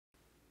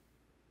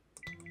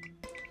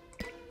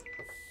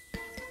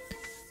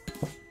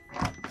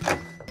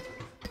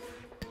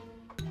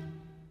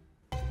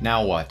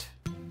Now what?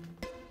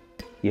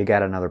 You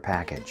got another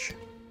package.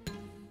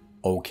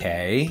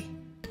 Okay.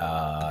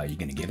 You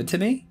gonna give it to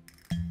me?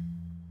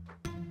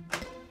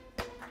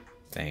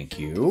 Thank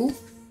you.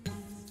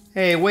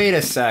 Hey, wait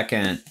a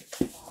second.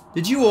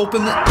 Did you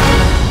open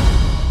the...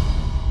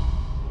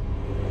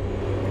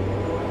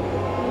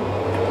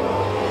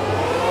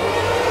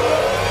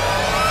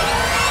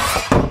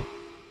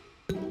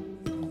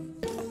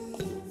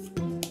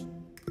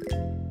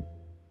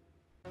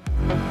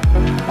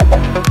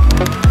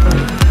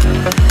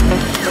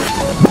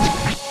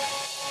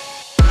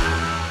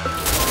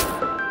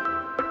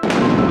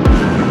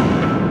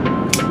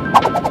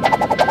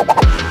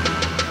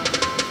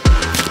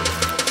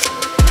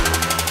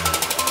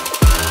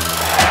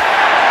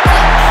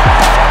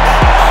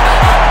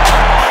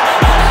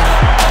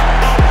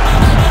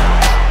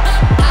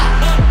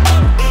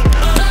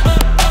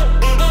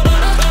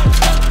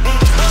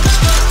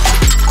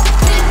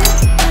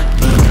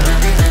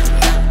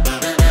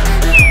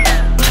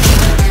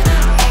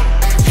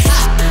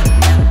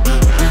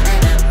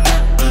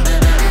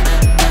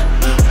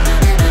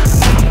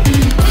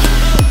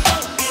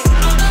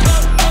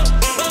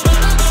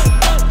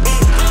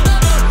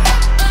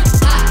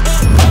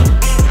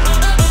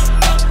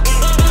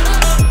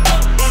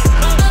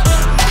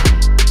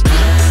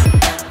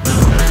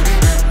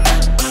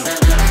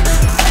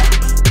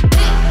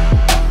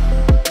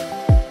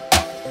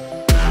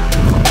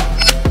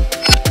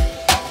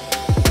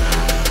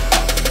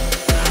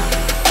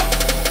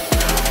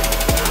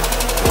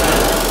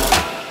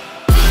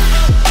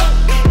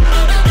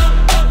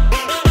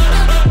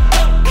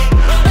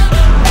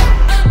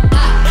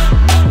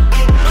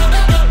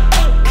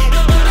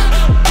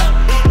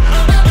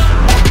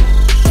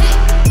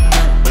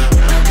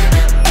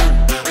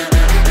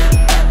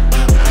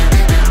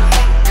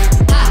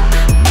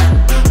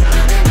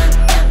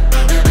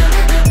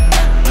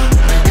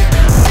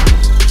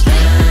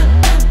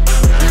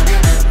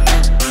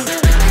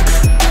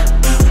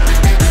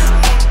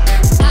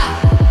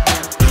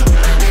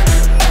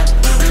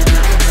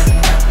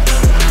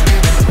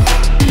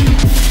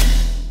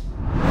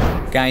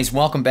 Guys,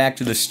 welcome back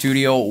to the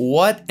studio.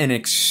 What an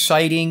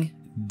exciting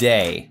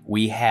day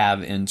we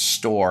have in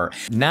store.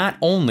 Not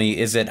only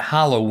is it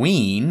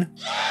Halloween,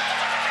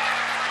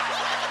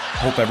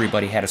 hope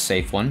everybody had a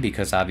safe one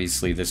because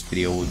obviously this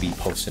video will be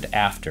posted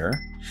after,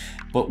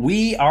 but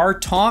we are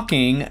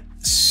talking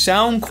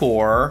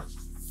Soundcore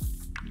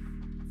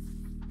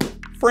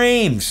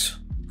Frames.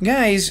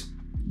 Guys,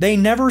 they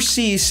never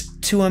cease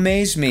to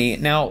amaze me.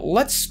 Now,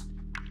 let's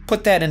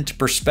put that into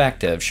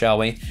perspective, shall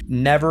we?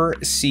 Never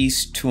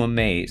cease to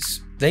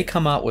amaze. They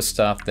come out with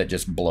stuff that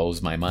just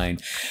blows my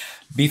mind.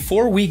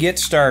 Before we get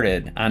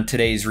started on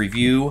today's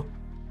review,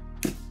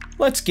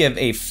 let's give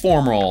a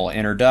formal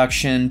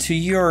introduction to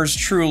yours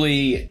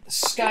truly.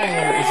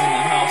 Skylar is in the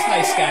house.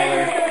 Hi,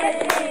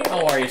 Skylar.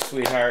 How are you,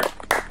 sweetheart?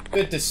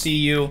 Good to see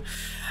you.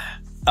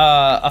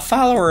 A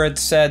follower had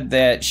said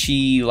that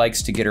she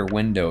likes to get her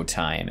window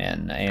time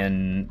in,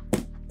 and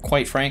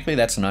quite frankly,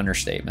 that's an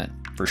understatement.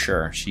 For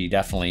sure. She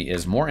definitely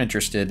is more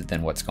interested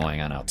than what's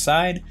going on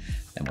outside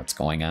than what's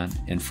going on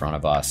in front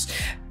of us.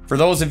 For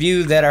those of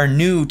you that are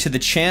new to the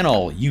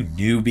channel, you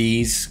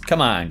newbies,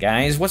 come on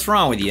guys, what's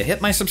wrong with you? Hit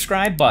my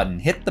subscribe button,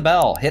 hit the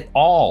bell, hit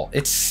all.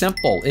 It's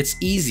simple, it's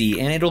easy,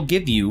 and it'll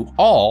give you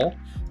all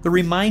the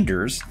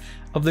reminders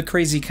of the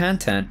crazy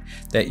content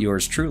that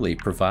yours truly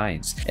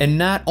provides. And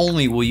not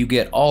only will you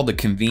get all the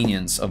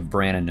convenience of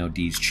Brannon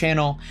No's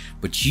channel,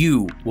 but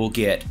you will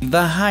get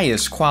the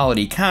highest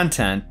quality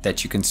content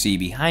that you can see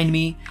behind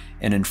me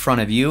and in front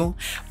of you.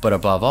 But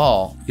above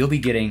all, you'll be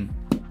getting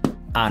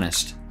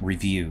honest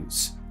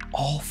reviews,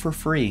 all for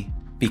free,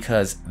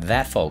 because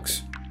that,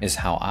 folks, is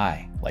how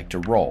I like to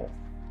roll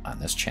on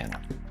this channel.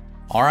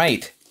 All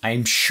right,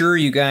 I'm sure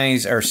you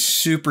guys are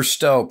super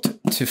stoked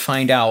to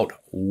find out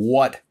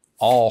what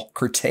all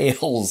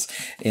curtails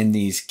in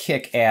these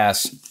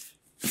kick-ass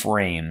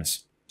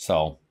frames.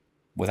 So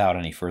without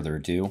any further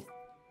ado,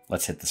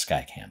 let's hit the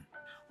Skycam.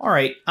 All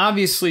right,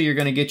 obviously you're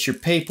gonna get your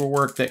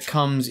paperwork that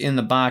comes in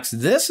the box.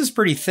 This is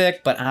pretty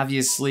thick, but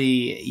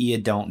obviously you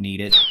don't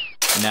need it.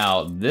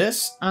 Now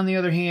this, on the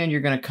other hand,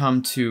 you're gonna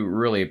come to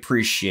really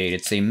appreciate.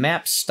 It's a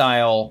map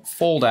style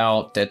fold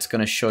out that's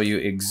gonna show you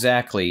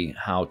exactly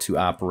how to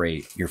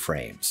operate your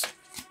frames.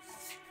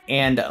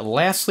 And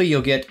lastly,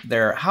 you'll get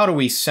their How Do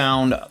We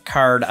Sound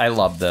card. I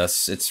love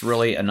this. It's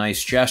really a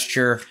nice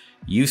gesture.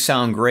 You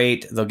sound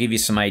great. They'll give you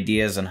some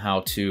ideas on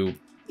how to,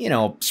 you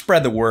know,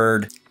 spread the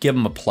word, give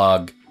them a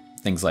plug,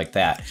 things like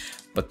that.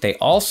 But they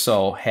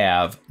also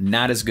have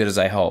Not As Good As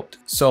I Hoped.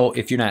 So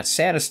if you're not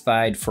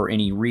satisfied for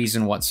any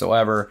reason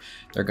whatsoever,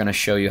 they're gonna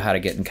show you how to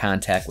get in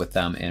contact with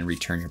them and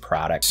return your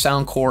product.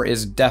 Soundcore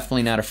is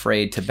definitely not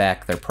afraid to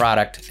back their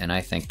product, and I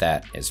think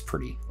that is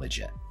pretty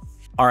legit.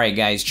 All right,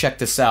 guys, check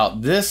this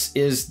out. This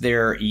is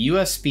their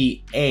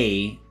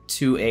USB-A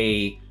to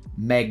a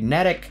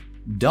magnetic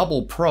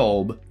double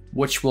probe,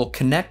 which will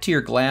connect to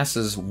your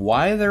glasses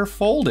while they're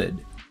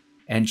folded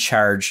and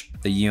charge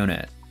the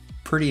unit.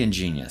 Pretty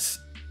ingenious.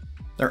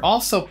 They're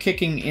also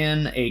kicking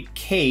in a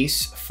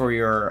case for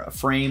your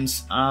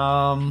frames.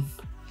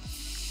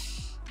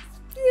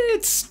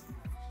 It's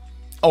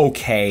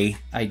okay,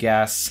 I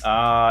guess.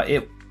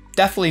 It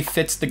definitely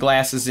fits the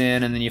glasses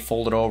in, and then you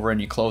fold it over and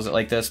you close it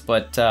like this,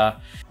 but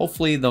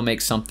hopefully they'll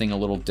make something a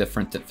little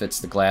different that fits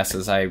the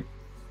glasses. I'm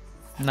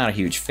not a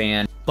huge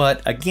fan,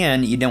 but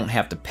again, you don't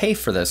have to pay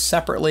for this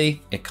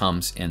separately. It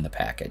comes in the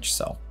package,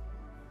 so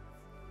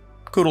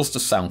kudos to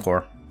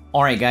Soundcore.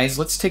 All right, guys,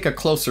 let's take a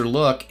closer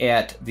look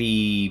at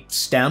the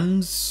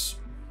stems,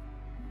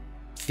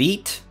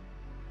 feet,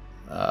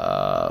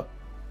 hockey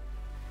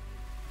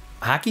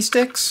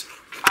sticks.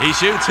 He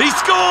shoots, he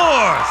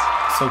scores!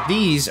 So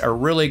these are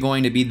really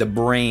going to be the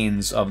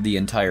brains of the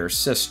entire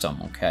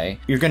system, okay?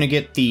 You're gonna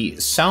get the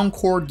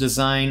Soundcore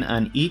design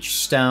on each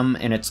stem,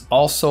 and it's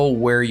also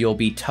where you'll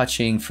be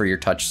touching for your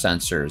touch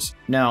sensors.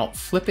 Now,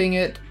 flipping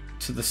it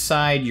to the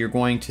side, you're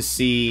going to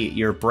see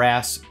your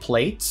brass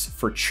plates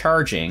for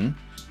charging.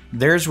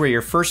 There's where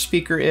your first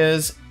speaker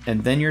is,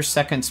 and then your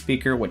second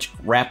speaker, which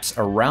wraps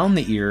around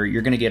the ear.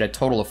 You're gonna get a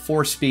total of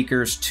 4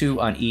 speakers,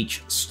 2 on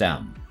each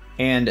stem.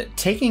 And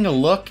taking a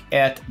look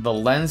at the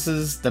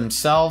lenses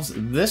themselves,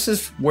 this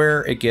is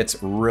where it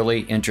gets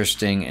really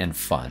interesting and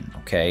fun,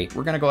 okay?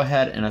 We're gonna go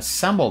ahead and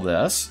assemble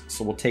this.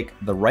 So we'll take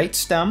the right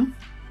stem.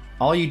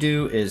 All you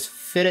do is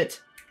fit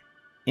it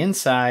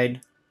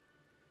inside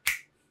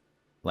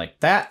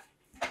like that,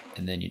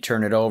 and then you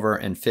turn it over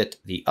and fit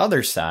the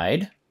other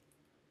side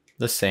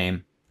the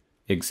same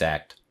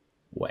exact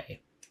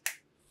way.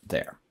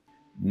 There.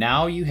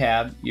 Now you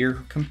have your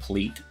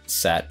complete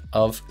set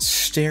of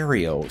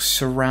stereo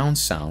surround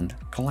sound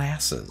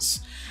glasses.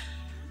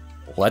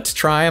 Let's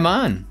try them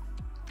on.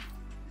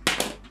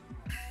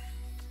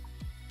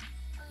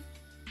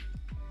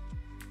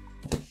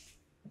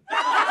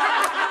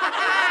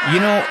 You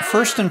know,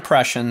 first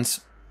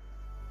impressions,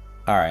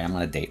 all right, I'm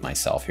gonna date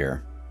myself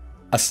here.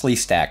 A slee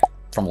stack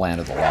from Land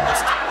of the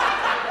Lost.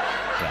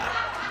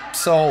 Yeah.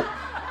 So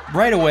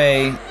right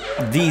away,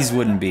 these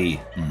wouldn't be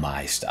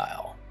my style.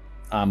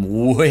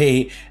 I'm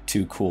way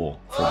too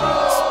cool for these.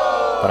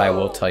 But I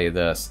will tell you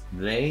this,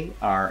 they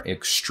are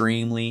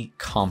extremely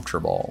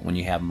comfortable when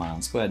you have them on.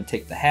 Let's go ahead and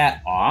take the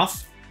hat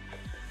off.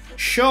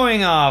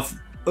 Showing off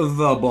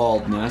the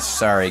baldness.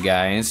 Sorry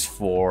guys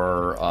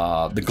for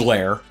the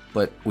glare,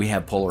 but we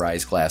have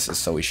polarized glasses,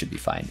 so we should be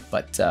fine.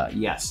 But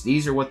yes,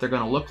 these are what they're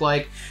gonna look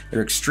like.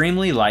 They're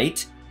extremely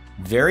light,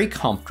 very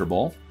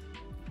comfortable.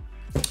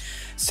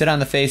 Sit on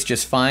the face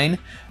just fine.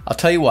 I'll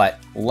tell you what,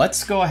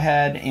 let's go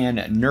ahead and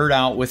nerd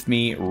out with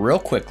me real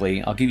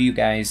quickly. I'll give you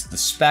guys the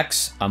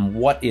specs on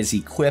what is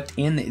equipped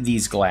in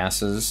these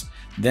glasses.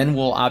 Then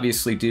we'll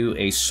obviously do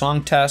a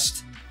song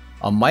test,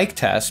 a mic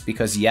test,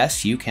 because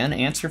yes, you can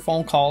answer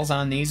phone calls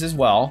on these as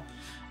well.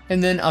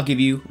 And then I'll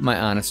give you my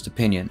honest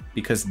opinion,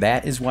 because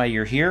that is why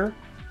you're here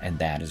and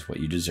that is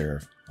what you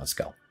deserve. Let's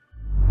go.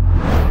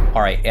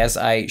 All right, as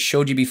I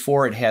showed you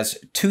before, it has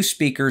 2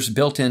 speakers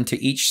built into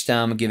each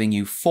stem, giving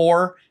you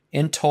 4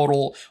 in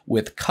total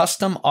with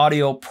custom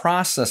audio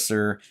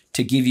processor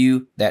to give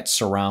you that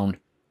surround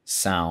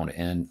sound.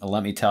 And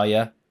let me tell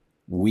you,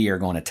 we are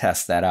going to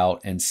test that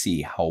out and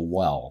see how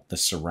well the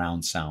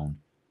surround sound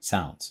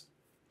sounds.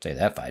 Say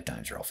that 5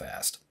 times real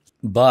fast.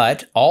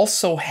 But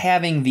also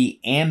having the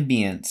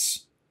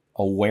ambience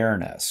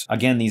awareness.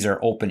 Again, these are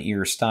open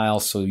ear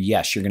styles, so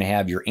yes, you're going to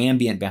have your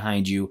ambient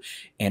behind you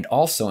and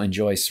also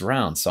enjoy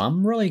surround. So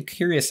I'm really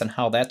curious on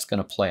how that's going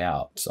to play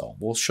out. So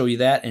we'll show you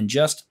that in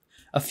just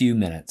a few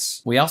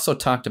minutes. We also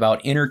talked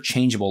about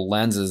interchangeable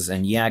lenses,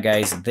 and yeah,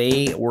 guys,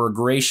 they were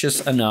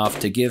gracious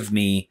enough to give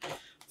me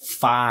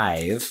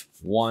 5.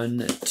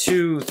 1,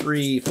 2,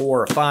 3,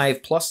 4,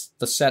 5, plus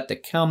the set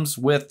that comes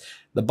with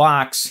the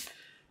box.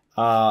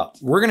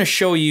 We're gonna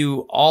show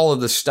you all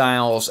of the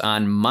styles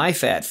on my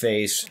fat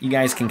face. You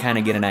guys can kind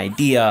of get an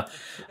idea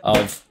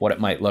of what it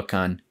might look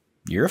on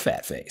your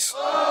fat face.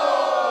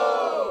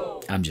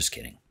 Oh! I'm just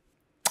kidding.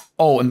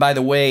 Oh, and by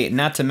the way,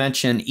 not to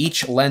mention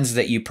each lens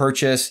that you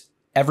purchase,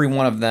 every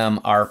one of them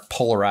are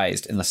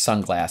polarized in the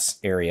sunglass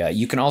area.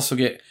 You can also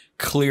get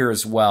clear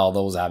as well.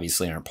 Those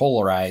obviously aren't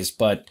polarized,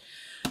 but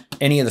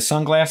any of the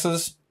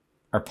sunglasses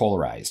are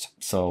polarized.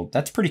 So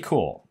that's pretty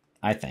cool,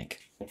 I think.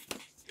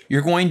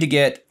 You're going to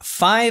get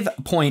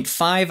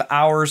 5.5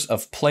 hours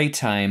of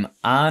playtime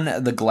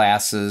on the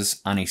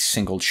glasses on a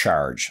single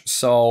charge.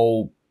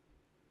 So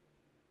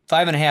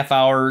 5.5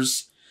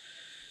 hours.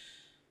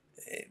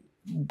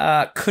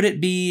 Could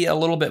it be a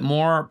little bit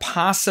more?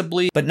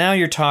 Possibly. But now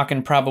you're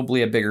talking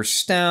probably a bigger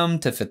stem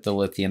to fit the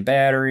lithium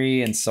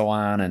battery and so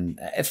on. And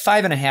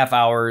 5.5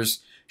 hours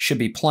should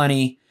be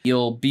plenty.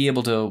 You'll be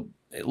able to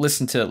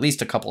listen to at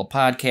least a couple of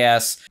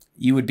podcasts.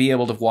 You would be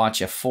able to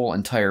watch a full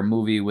entire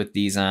movie with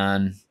these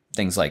on.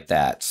 Things like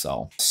that.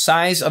 So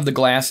size of the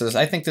glasses,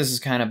 I think this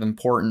is kind of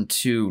important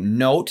to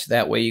note.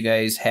 That way you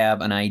guys have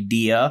an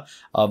idea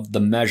of the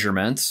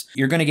measurements.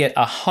 You're going to get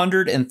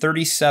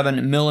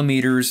 137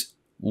 millimeters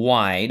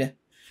wide,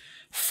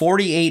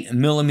 48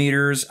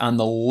 millimeters on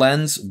the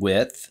lens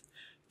width,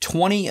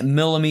 20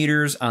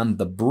 millimeters on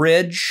the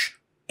bridge,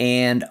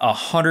 and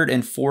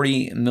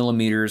 140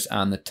 millimeters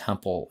on the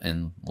temple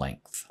in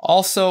length.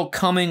 Also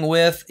coming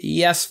with,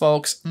 yes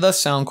folks, the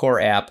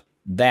Soundcore app.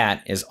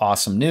 That is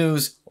awesome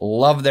news.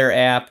 Love their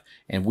app,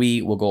 and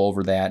we will go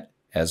over that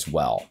as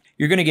well.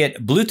 You're gonna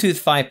get Bluetooth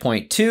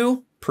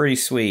 5.2, pretty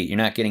sweet. You're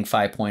not getting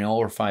 5.0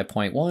 or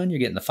 5.1, you're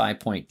getting the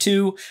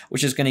 5.2,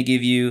 which is gonna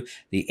give you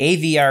the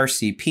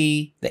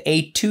AVRCP, the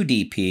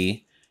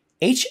A2DP,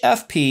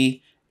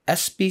 HFP,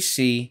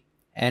 SBC,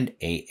 and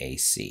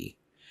AAC.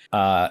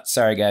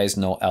 Sorry guys,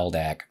 no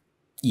LDAC.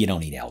 You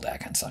don't need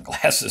LDAC on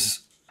sunglasses.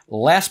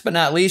 Last but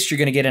not least, you're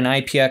gonna get an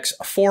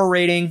IPX4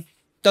 rating.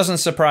 Doesn't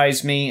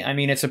surprise me. I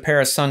mean, it's a pair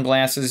of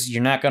sunglasses.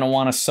 You're not gonna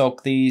wanna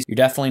soak these. You're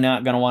definitely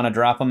not gonna wanna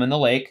drop them in the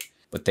lake,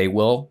 but they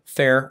will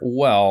fare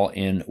well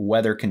in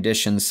weather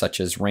conditions such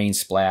as rain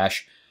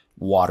splash,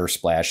 water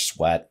splash,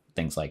 sweat,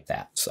 things like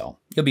that. So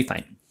you'll be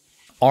fine.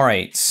 All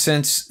right,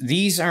 since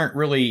these aren't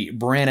really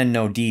Brannon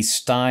No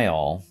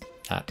style,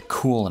 not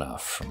cool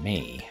enough for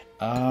me,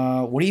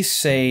 what do you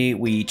say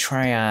we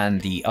try on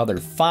the other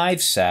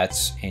 5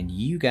 sets and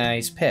you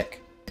guys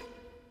pick?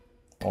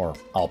 Or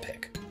I'll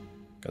pick,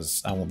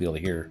 because I won't be able to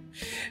hear.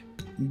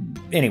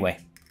 Anyway,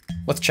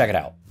 let's check it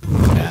out.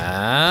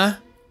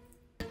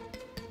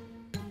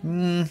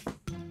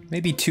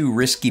 Maybe too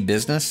risky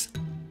business.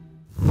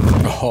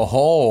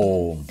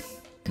 Oh,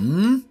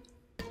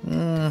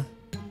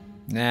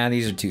 nah,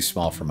 these are too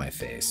small for my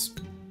face.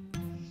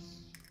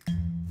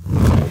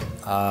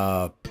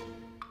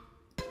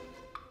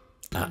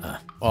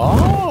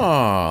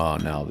 Oh,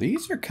 now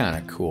these are kind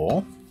of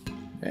cool.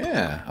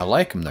 Yeah, I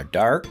like them. They're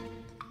dark.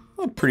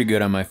 Look pretty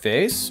good on my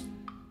face.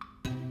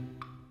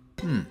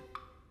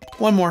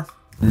 One more.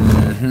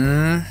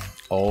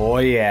 Oh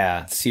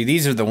yeah. See,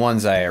 these are the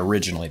ones I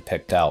originally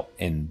picked out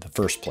in the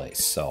first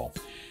place. So,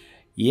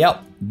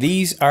 yep,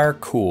 these are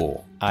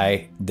cool.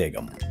 I dig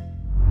them.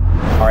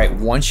 All right,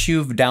 once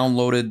you've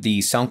downloaded the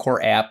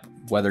Soundcore app,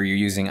 whether you're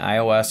using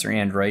iOS or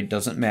Android,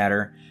 doesn't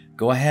matter.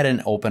 Go ahead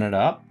and open it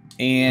up.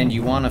 And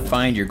you want to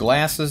find your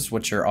glasses,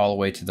 which are all the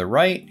way to the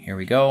right. Here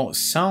we go,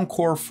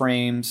 Soundcore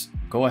Frames.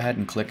 Go ahead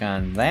and click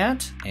on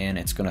that, and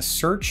it's going to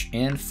search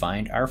and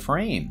find our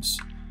frames.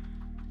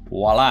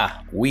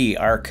 Voila, we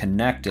are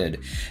connected.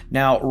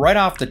 Now, right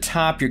off the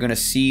top, you're going to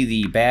see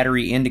the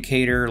battery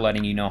indicator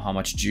letting you know how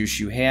much juice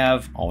you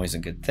have, always a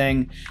good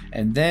thing.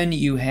 And then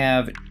you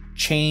have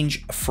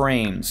change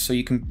frames. So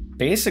you can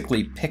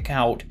basically pick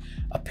out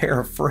a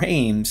pair of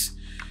frames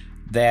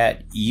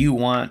that you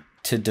want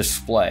to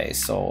display.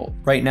 So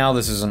right now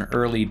this is an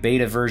early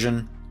beta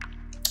version.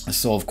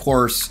 So of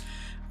course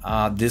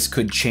this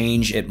could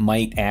change. It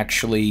might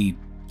actually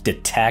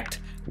detect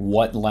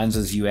what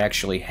lenses you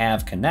actually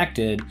have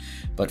connected,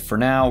 but for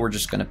now we're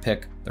just going to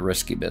pick the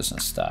risky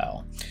business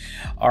style.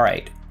 All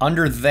right,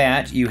 under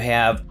that you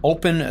have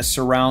open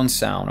surround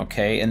sound,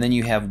 okay, and then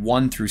you have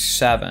 1 through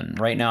 7.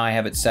 Right now I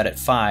have it set at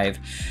 5.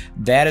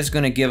 That is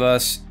going to give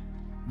us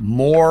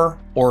more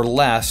or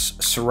less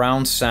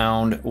surround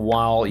sound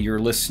while you're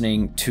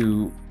listening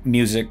to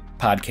music,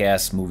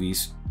 podcasts,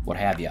 movies, what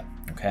have you.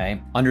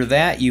 Okay. Under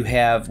that, you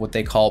have what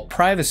they call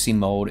privacy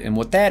mode. And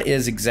what that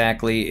is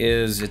exactly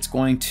is it's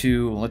going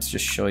to, let's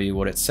just show you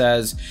what it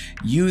says.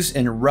 Use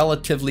in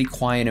relatively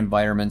quiet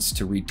environments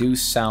to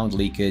reduce sound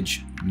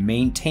leakage,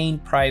 maintain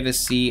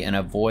privacy, and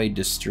avoid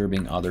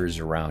disturbing others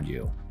around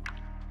you.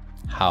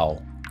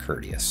 How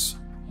courteous.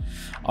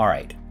 All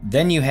right,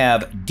 then you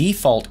have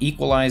default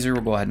equalizer.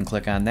 We'll go ahead and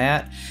click on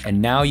that.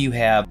 And now you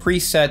have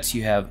presets.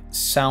 You have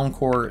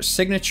Soundcore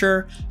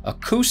signature,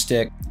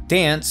 acoustic,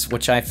 dance,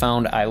 which I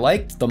found I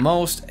liked the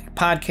most,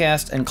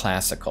 podcast, and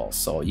classical.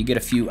 So you get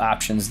a few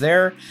options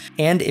there.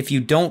 And if you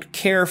don't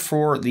care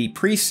for the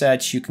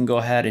presets, you can go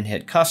ahead and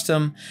hit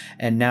custom.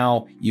 And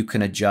now you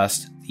can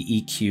adjust the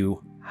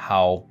EQ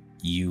how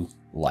you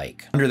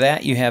like. Under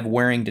that, you have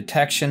wearing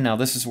detection. Now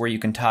this is where you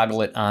can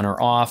toggle it on or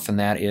off, and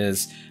that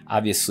is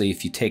obviously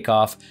if you take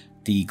off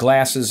the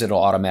glasses,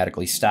 it'll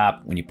automatically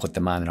stop. When you put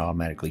them on, it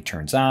automatically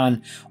turns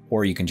on,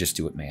 or you can just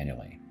do it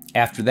manually.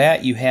 After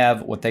that, you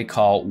have what they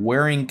call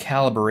wearing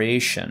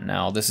calibration.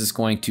 Now this is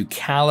going to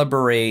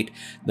calibrate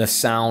the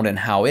sound and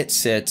how it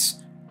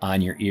sits on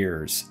your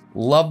ears.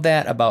 Love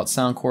that about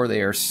Soundcore.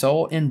 They are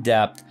so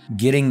in-depth,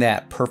 getting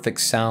that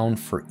perfect sound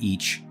for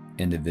each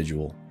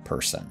individual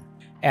person.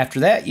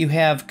 After that, you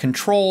have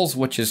controls,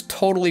 which is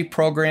totally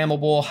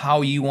programmable,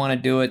 how you want to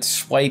do it,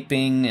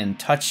 swiping and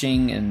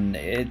touching, and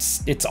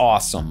it's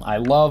awesome. I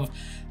love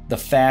the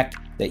fact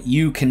that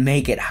you can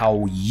make it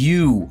how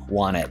you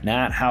want it,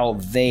 not how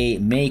they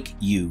make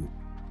you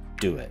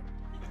do it,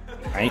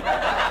 right?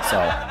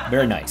 So,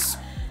 very nice.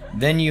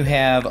 Then you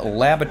have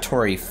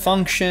laboratory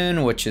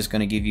function, which is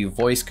going to give you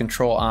voice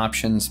control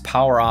options,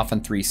 power off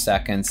in 3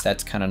 seconds.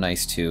 That's kind of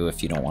nice too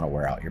if you don't want to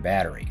wear out your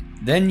battery.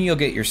 Then you'll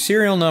get your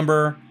serial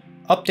number,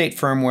 update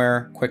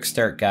firmware, quick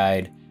start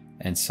guide,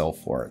 and so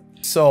forth.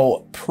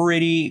 So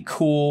pretty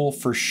cool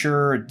for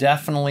sure.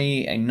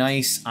 Definitely a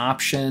nice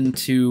option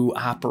to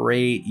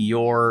operate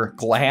your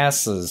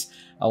glasses.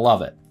 I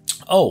love it.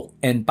 Oh,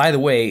 and by the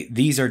way,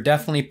 these are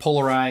definitely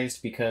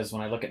polarized because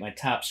when I look at my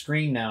top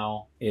screen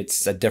now,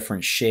 it's a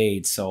different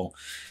shade. So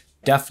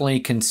definitely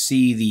can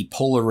see the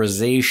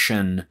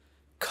polarization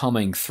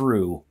coming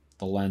through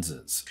the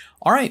lenses.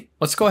 All right,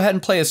 let's go ahead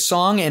and play a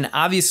song. And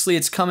obviously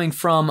it's coming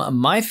from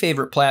my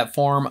favorite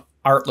platform,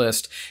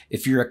 ARTLIST.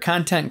 If you're a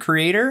content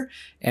creator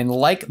and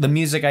like the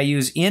music I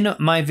use in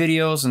my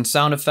videos and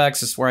sound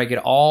effects, is where I get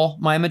all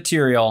my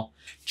material.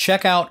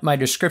 Check out my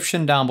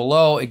description down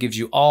below. It gives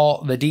you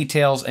all the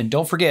details. And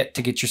don't forget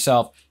to get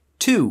yourself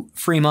 2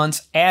 free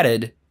months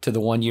added to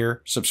the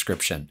 1-year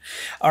subscription.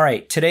 All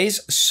right,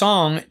 today's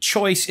song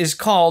choice is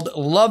called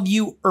Love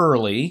You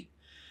Early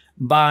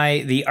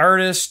by the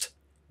artist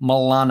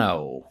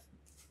Milano.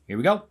 Here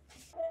we go.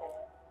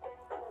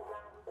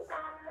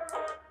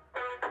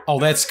 Oh,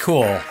 that's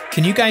cool.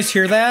 Can you guys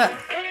hear that?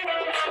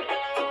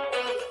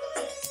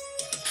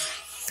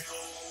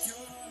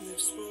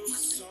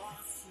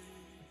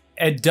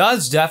 It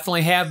does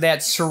definitely have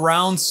that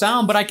surround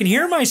sound, but I can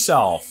hear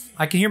myself.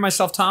 I can hear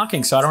myself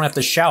talking, so I don't have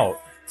to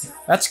shout.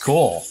 That's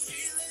cool.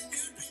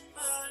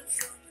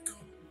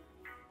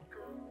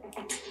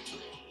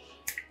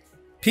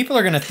 People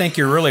are going to think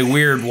you're really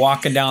weird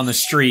walking down the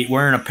street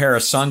wearing a pair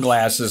of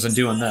sunglasses and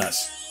doing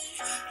this.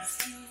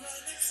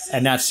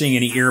 And not seeing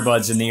any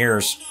earbuds in the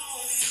ears.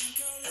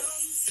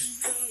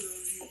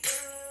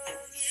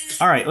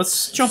 All right,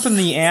 let's jump in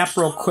the app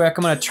real quick.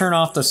 I'm going to turn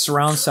off the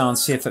surround sound,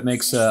 see if it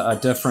makes a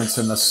difference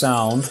in the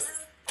sound.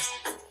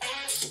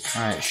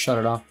 All right, shut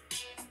it off.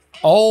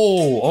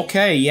 Oh,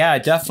 okay, yeah,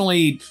 it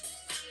definitely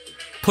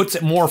puts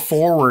it more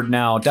forward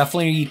now.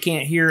 Definitely you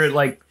can't hear it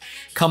like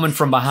coming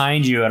from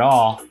behind you at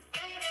all.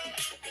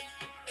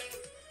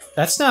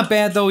 That's not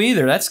bad though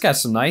either. That's got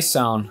some nice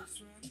sound.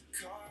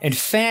 In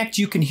fact,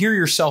 you can hear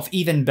yourself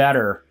even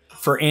better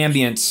for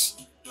ambience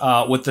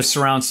with the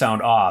surround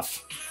sound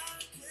off.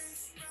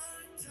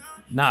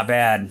 Not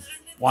bad.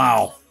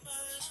 Wow.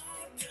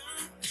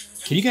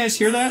 Can you guys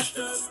hear that?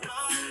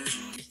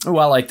 Oh,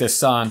 I like this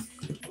song.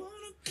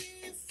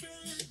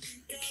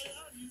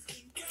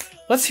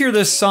 Let's hear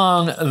this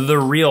song the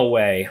real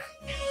way.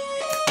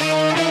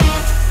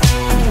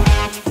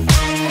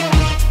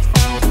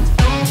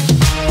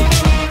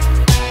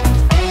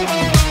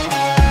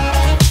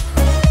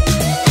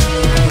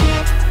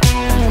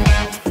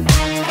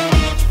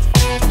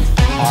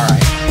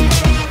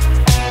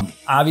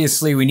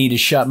 Obviously, we need to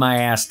shut my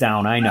ass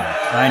down. I know.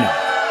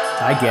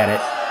 I get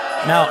it.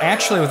 Now,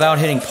 actually, without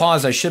hitting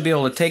pause, I should be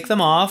able to take them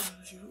off.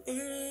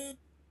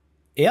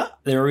 Yeah,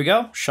 there we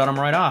go. Shut them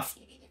right off.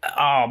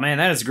 Oh, man,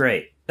 that is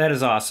great. That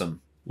is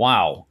awesome.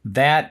 Wow,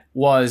 that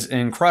was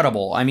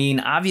incredible. I mean,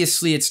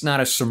 obviously, it's not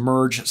a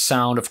submerged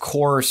sound. Of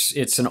course,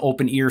 it's an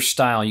open ear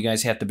style. You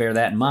guys have to bear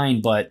that in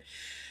mind, but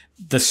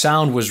the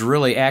sound was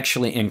really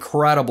actually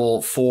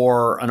incredible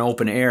for an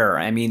open air.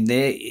 I mean,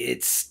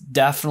 it's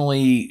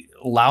definitely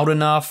loud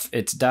enough.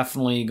 It's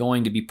definitely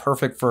going to be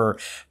perfect for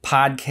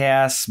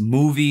podcasts.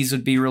 Movies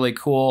would be really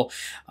cool.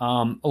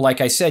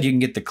 Like I said, you can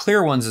get the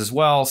clear ones as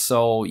well.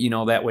 So, you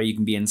know, that way you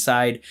can be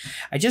inside.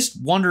 I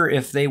just wonder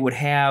if they would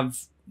have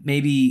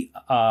maybe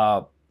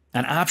an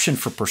option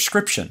for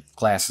prescription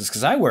glasses,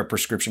 because I wear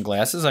prescription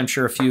glasses. I'm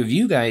sure a few of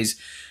you guys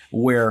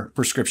wear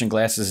prescription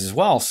glasses as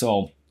well.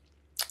 So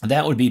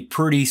that would be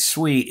pretty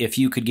sweet if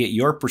you could get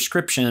your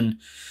prescription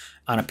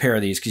on a pair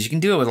of these, because you can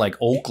do it with like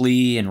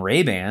Oakley and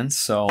Ray-Bans.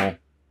 So,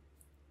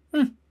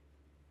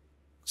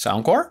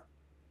 Soundcore?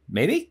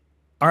 Maybe?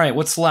 All right,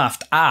 what's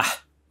left?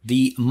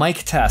 The mic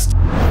test.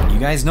 You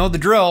guys know the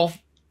drill.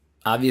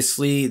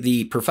 Obviously,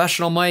 the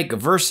professional mic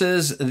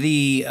versus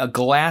the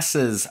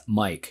glasses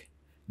mic.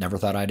 Never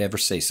thought I'd ever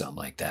say something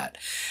like that.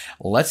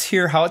 Let's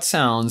hear how it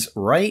sounds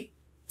right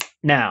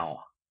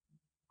now.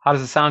 How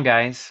does it sound,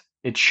 guys?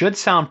 It should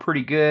sound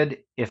pretty good.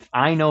 If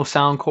I know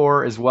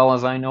Soundcore as well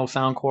as I know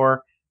Soundcore,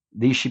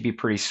 these should be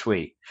pretty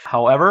sweet.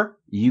 However,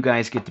 you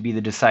guys get to be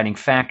the deciding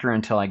factor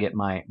until I get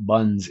my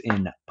buns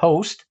in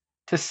post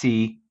to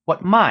see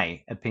what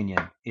my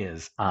opinion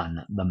is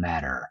on the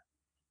matter.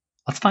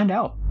 Let's find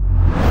out.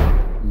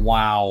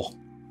 Wow.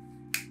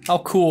 How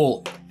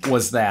cool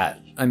was that?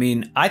 I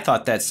mean, I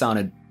thought that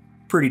sounded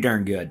pretty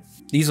darn good.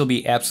 These will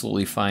be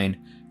absolutely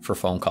fine for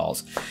phone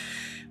calls.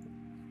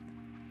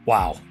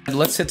 Wow.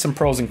 Let's hit some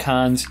pros and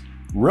cons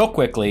real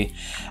quickly.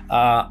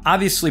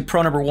 Obviously,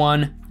 pro number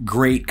one,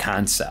 great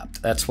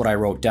concept. That's what I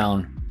wrote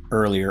down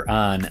earlier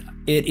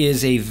on. It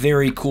is a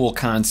very cool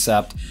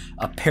concept.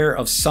 A pair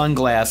of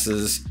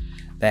sunglasses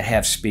that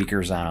have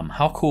speakers on them.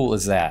 How cool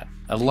is that?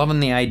 I'm loving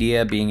the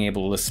idea of being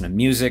able to listen to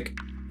music,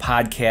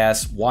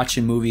 podcasts,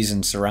 watching movies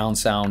in surround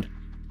sound.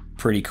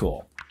 Pretty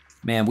cool.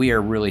 Man, we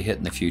are really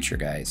hitting the future,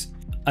 guys.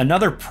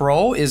 Another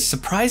pro is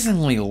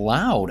surprisingly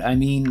loud. I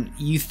mean,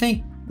 you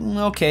think,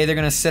 okay, they're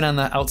gonna sit on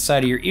the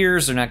outside of your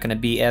ears, they're not gonna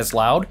be as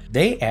loud.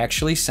 They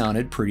actually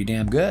sounded pretty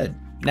damn good.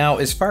 Now,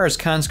 as far as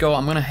cons go,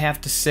 I'm gonna have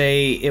to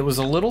say it was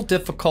a little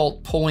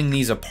difficult pulling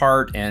these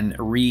apart and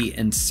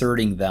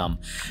reinserting them.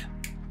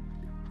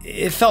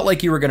 it felt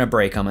like you were gonna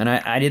break them, and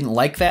I didn't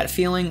like that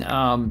feeling.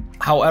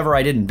 However,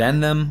 I didn't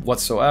bend them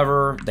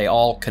whatsoever. They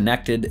all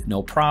connected,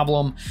 no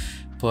problem.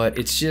 But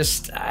it's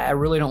just, I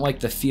really don't like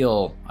the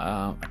feel.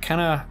 I kind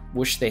of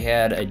wish they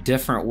had a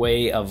different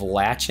way of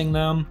latching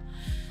them.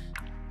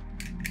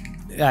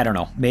 I don't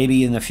know,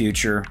 maybe in the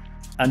future.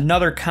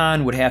 Another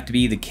con would have to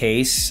be the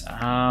case.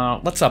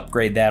 Let's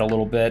upgrade that a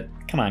little bit.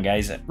 Come on,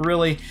 guys,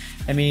 really?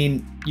 I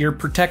mean, you're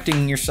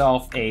protecting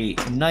yourself a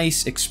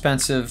nice,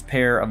 expensive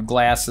pair of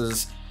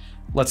glasses.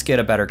 Let's get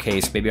a better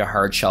case, maybe a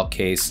hard shell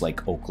case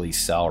like Oakley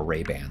sell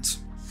Ray-Bans.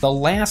 The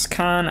last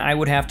con I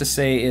would have to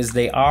say is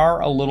they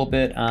are a little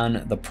bit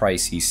on the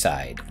pricey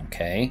side,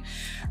 okay?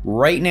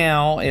 Right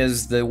now,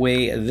 is the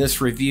way this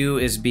review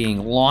is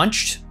being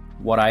launched,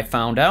 what I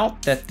found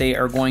out that they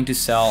are going to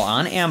sell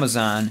on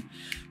Amazon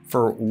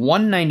for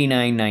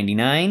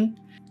 $199.99.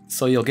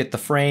 So you'll get the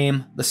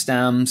frame, the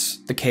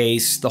stems, the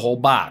case, the whole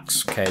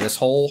box, okay? This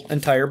whole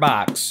entire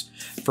box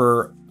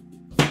for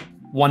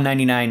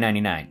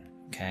 $199.99,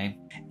 okay?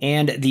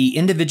 And the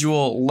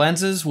individual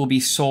lenses will be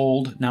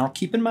sold, now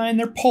keep in mind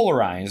they're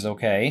polarized,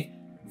 okay?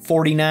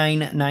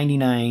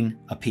 $49.99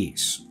 a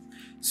piece.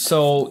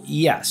 So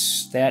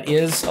yes, that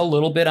is a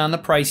little bit on the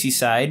pricey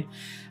side,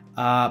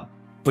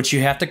 but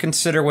you have to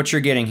consider what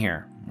you're getting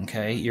here,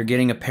 okay? You're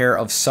getting a pair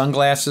of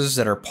sunglasses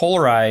that are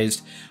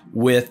polarized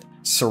with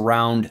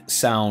surround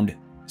sound,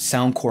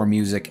 Soundcore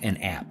music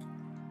and app,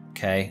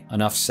 okay?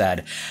 Enough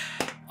said.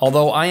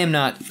 Although I am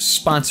not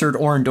sponsored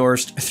or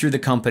endorsed through the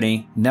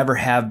company, never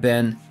have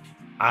been,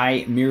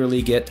 I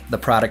merely get the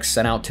products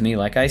sent out to me.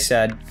 Like I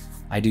said,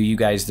 I do you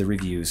guys the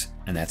reviews,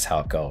 and that's how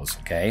it goes,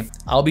 okay?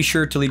 I'll be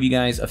sure to leave you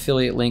guys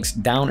affiliate links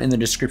down in the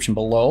description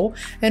below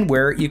and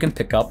where you can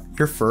pick up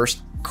your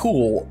first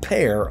cool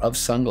pair of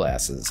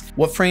sunglasses.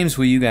 What frames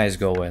will you guys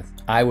go with?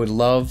 I would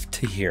love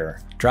to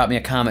hear. Drop me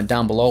a comment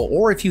down below,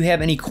 or if you have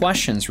any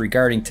questions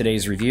regarding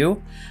today's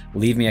review,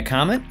 leave me a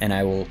comment and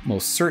I will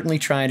most certainly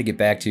try to get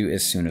back to you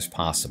as soon as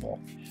possible.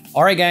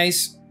 All right,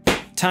 guys,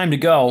 time to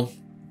go.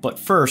 But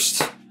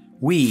first,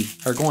 we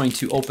are going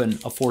to open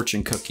a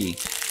fortune cookie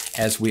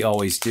as we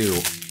always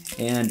do.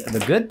 And the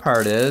good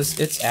part is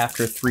it's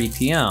after 3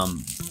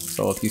 p.m.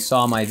 So if you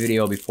saw my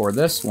video before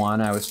this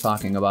one, I was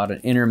talking about an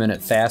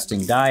intermittent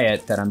fasting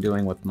diet that I'm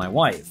doing with my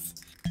wife.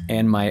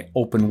 And my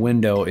open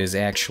window is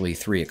actually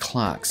 3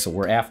 o'clock. So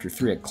we're after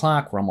 3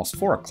 o'clock, we're almost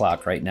 4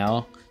 o'clock right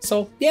now.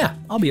 So yeah,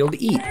 I'll be able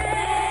to eat.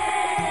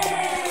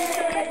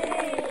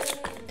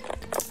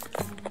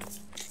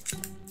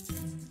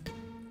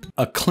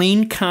 A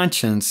clean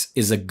conscience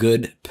is a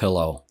good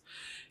pillow.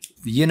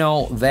 You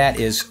know, that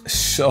is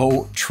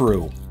so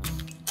true.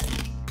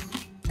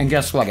 And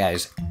guess what,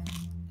 guys?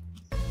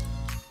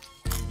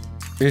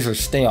 These are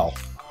stale.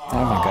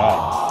 Oh my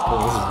God.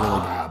 Oh, this is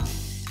really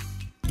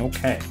bad.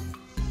 Okay.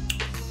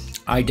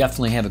 I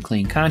definitely have a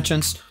clean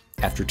conscience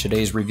after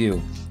today's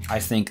review. I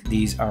think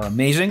these are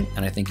amazing,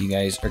 and I think you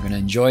guys are gonna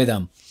enjoy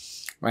them.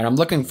 Right, I'm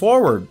looking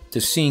forward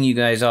to seeing you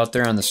guys out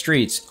there on the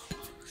streets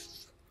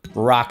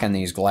rocking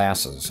these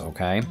glasses,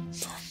 okay?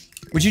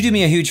 Would you do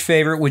me a huge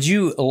favor? Would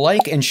you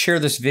like and share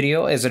this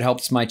video, as it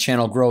helps my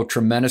channel grow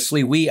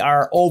tremendously? We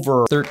are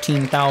over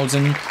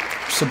 13,000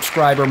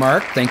 subscriber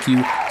mark. Thank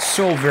you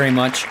so very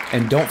much.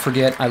 And don't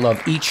forget, I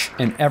love each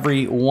and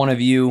every one of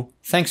you.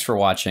 Thanks for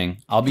watching.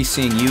 I'll be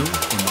seeing you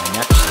in my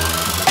next